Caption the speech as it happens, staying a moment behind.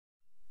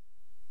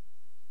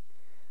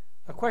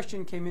A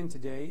question came in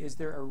today: is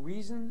there a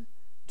reason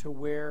to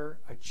wear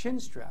a chin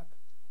strap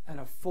and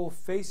a full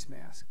face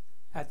mask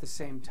at the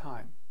same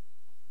time?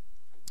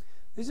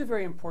 This is a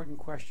very important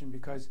question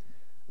because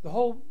the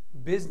whole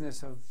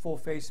business of full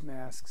face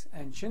masks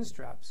and chin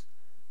straps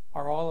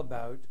are all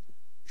about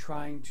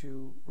trying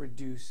to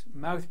reduce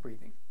mouth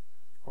breathing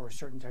or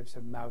certain types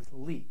of mouth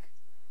leak.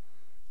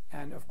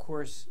 And of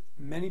course,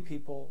 many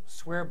people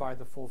swear by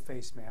the full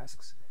face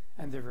masks,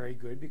 and they're very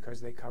good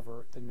because they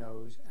cover the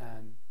nose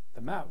and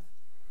the mouth.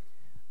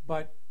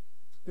 But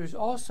there's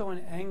also an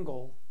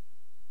angle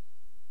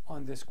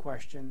on this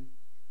question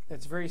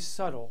that's very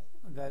subtle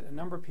that a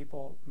number of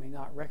people may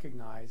not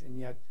recognize and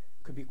yet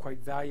could be quite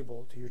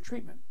valuable to your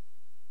treatment.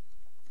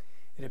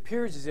 It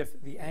appears as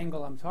if the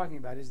angle I'm talking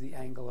about is the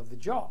angle of the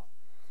jaw,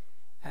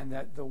 and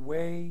that the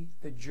way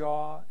the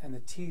jaw and the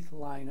teeth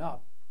line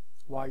up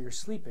while you're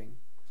sleeping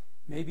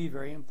may be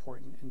very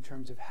important in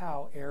terms of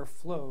how air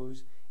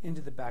flows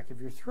into the back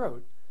of your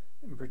throat,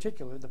 in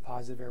particular the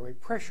positive airway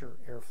pressure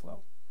airflow.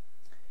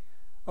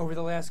 Over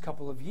the last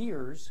couple of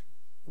years,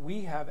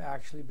 we have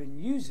actually been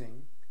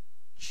using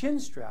chin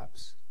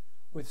straps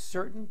with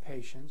certain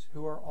patients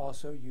who are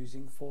also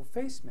using full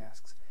face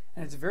masks.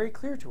 And it's very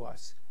clear to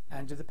us,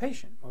 and to the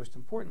patient most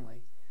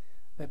importantly,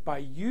 that by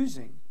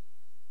using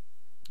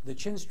the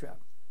chin strap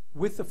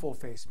with the full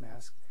face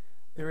mask,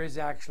 there is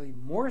actually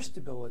more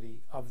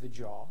stability of the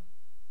jaw,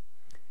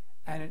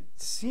 and it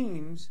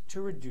seems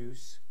to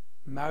reduce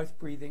mouth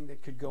breathing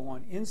that could go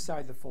on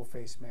inside the full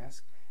face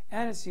mask,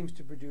 and it seems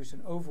to produce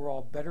an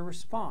overall better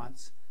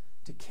response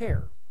to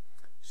care.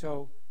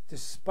 So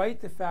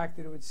despite the fact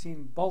that it would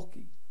seem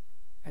bulky,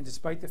 and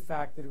despite the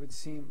fact that it would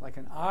seem like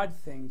an odd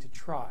thing to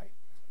try,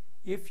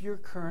 if you're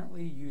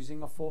currently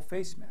using a full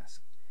face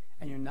mask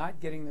and you're not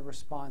getting the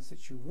response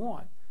that you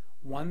want,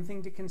 one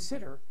thing to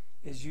consider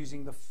is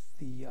using the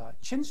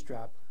chin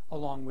strap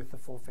along with the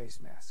full face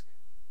mask.